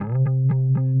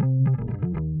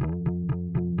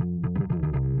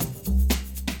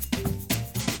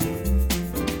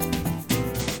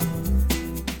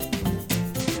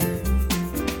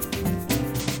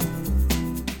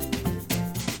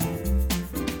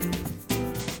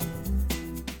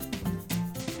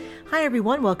Hi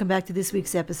everyone, welcome back to this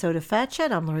week's episode of Fat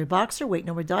Chat. I'm Lori Boxer, Weight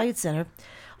No More Diet Center.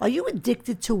 Are you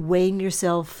addicted to weighing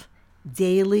yourself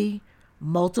daily,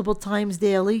 multiple times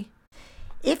daily?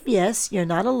 If yes, you're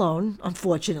not alone,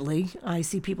 unfortunately. I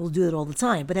see people do it all the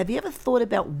time. But have you ever thought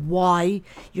about why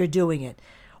you're doing it?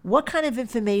 What kind of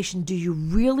information do you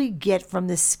really get from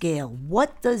this scale?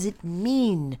 What does it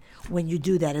mean when you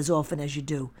do that as often as you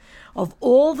do? Of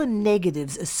all the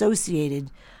negatives associated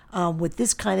with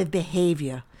this kind of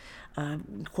behavior,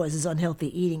 causes unhealthy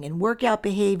eating and workout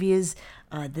behaviors,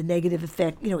 the negative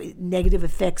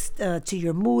effects to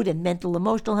your mood and mental,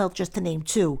 emotional health, just to name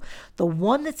two. The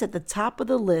one that's at the top of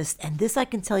the list, and this I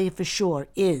can tell you for sure,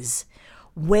 is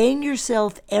weighing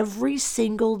yourself every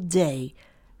single day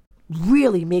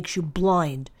really makes you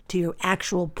blind to your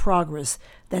actual progress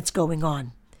that's going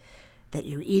on. That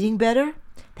you're eating better,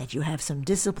 that you have some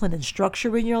discipline and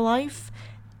structure in your life,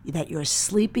 that you're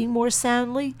sleeping more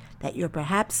soundly, that you're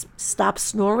perhaps stopped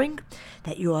snoring,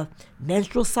 that your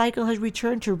menstrual cycle has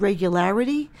returned to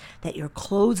regularity, that your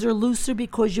clothes are looser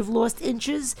because you've lost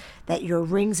inches, that your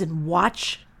rings and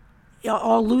watch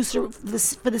are looser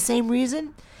for the same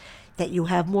reason, that you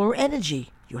have more energy,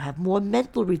 you have more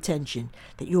mental retention,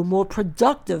 that you're more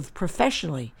productive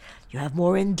professionally, you have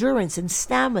more endurance and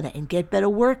stamina and get better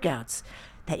workouts,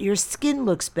 that your skin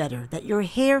looks better, that your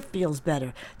hair feels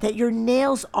better, that your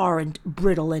nails aren't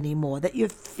brittle anymore, that your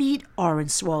feet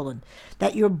aren't swollen,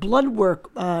 that your blood work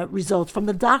results from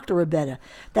the doctor are better,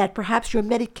 that perhaps your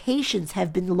medications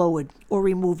have been lowered or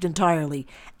removed entirely,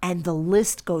 and the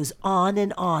list goes on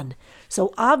and on.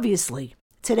 So obviously,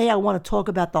 today I want to talk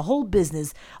about the whole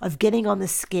business of getting on the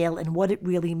scale and what it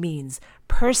really means.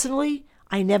 Personally,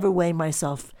 I never weigh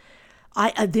myself.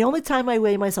 The only time I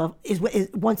weigh myself is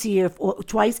once a year or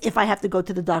twice if I have to go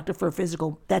to the doctor for a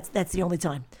physical. That's the only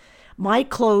time. My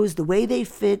clothes, the way they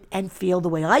fit and feel the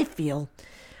way I feel,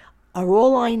 are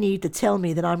all I need to tell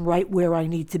me that I'm right where I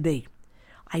need to be.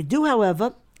 I do,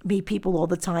 however, meet people all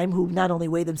the time who not only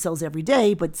weigh themselves every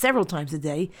day, but several times a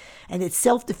day, and it's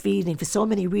self-defeating for so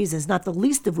many reasons, not the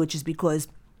least of which is because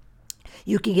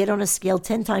you can get on a scale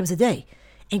 10 times a day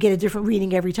and get a different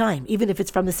reading every time, even if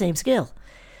it's from the same scale.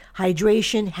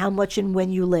 Hydration, how much and when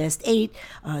you last ate,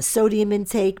 sodium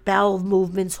intake, bowel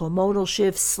movements, hormonal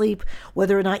shifts, sleep,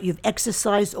 whether or not you've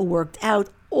exercised or worked out,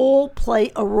 all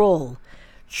play a role.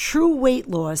 True weight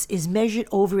loss is measured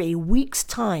over a week's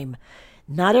time,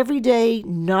 not every day,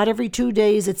 not every 2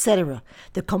 days, etc.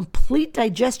 The complete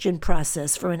digestion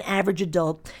process for an average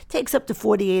adult takes up to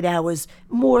 48 hours,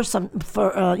 more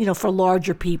for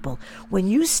larger people. When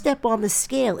you step on the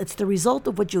scale, it's the result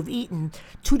of what you've eaten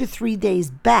 2 to 3 days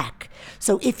back.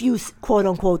 So if you quote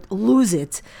unquote lose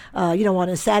it, on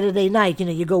a Saturday night,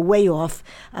 you go way off,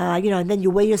 and then you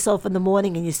weigh yourself in the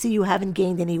morning and you see you haven't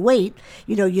gained any weight,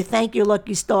 you thank your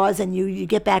lucky stars and you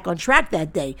get back on track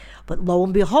that day. But lo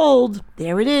and behold,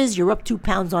 there it is, you're up 2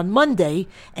 pounds on Monday,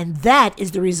 and that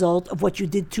is the result of what you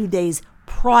did 2 days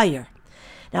prior.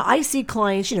 Now, I see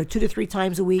clients, 2 to 3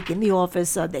 times a week in the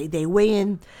office. They weigh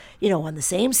in, on the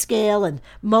same scale, and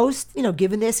most,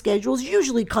 given their schedules,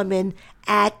 usually come in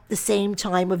at the same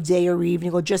time of day or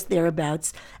evening or just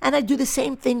thereabouts. And I do the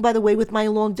same thing, by the way, with my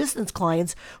long-distance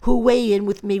clients who weigh in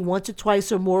with me once or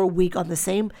twice or more a week on the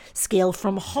same scale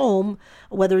from home,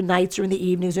 whether nights or in the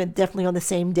evenings, or definitely on the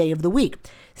same day of the week.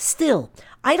 Still,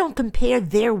 I don't compare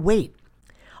their weight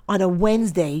on a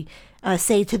Wednesday,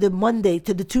 say to the Monday,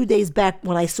 to the 2 days back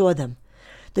when I saw them.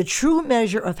 The true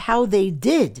measure of how they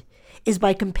did is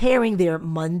by comparing their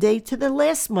Monday to the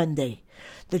last Monday.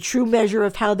 The true measure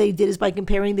of how they did is by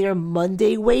comparing their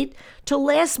Monday weight to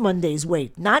last Monday's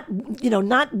weight, not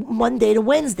Monday to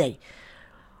Wednesday.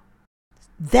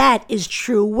 That is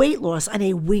true weight loss on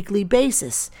a weekly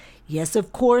basis. Yes,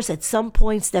 of course, at some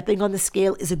point, stepping on the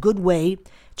scale is a good way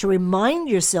to remind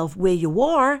yourself where you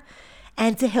are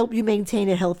and to help you maintain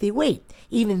a healthy weight.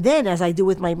 Even then, as I do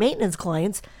with my maintenance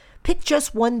clients, pick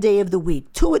just one day of the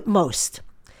week, 2 at most.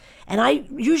 And I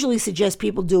usually suggest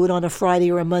people do it on a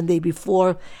Friday or a Monday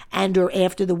before and or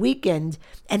after the weekend,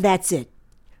 and that's it.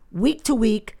 Week to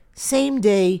week, same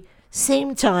day,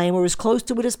 same time, or as close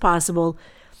to it as possible,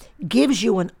 gives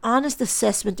you an honest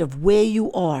assessment of where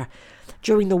you are.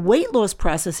 During the weight loss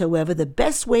process, however, the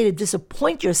best way to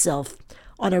disappoint yourself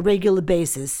on a regular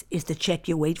basis is to check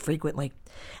your weight frequently.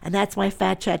 And that's my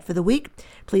Fat Chat for the week.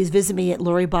 Please visit me at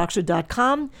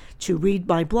loriboxer.com to read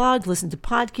my blog, listen to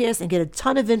podcasts, and get a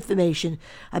ton of information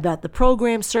about the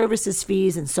program, services,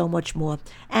 fees, and so much more.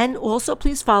 And also,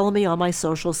 please follow me on my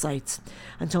social sites.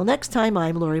 Until next time,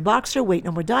 I'm Lori Boxer, Weight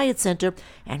No More Diet Center.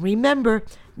 And remember,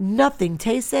 nothing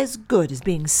tastes as good as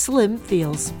being slim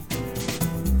feels.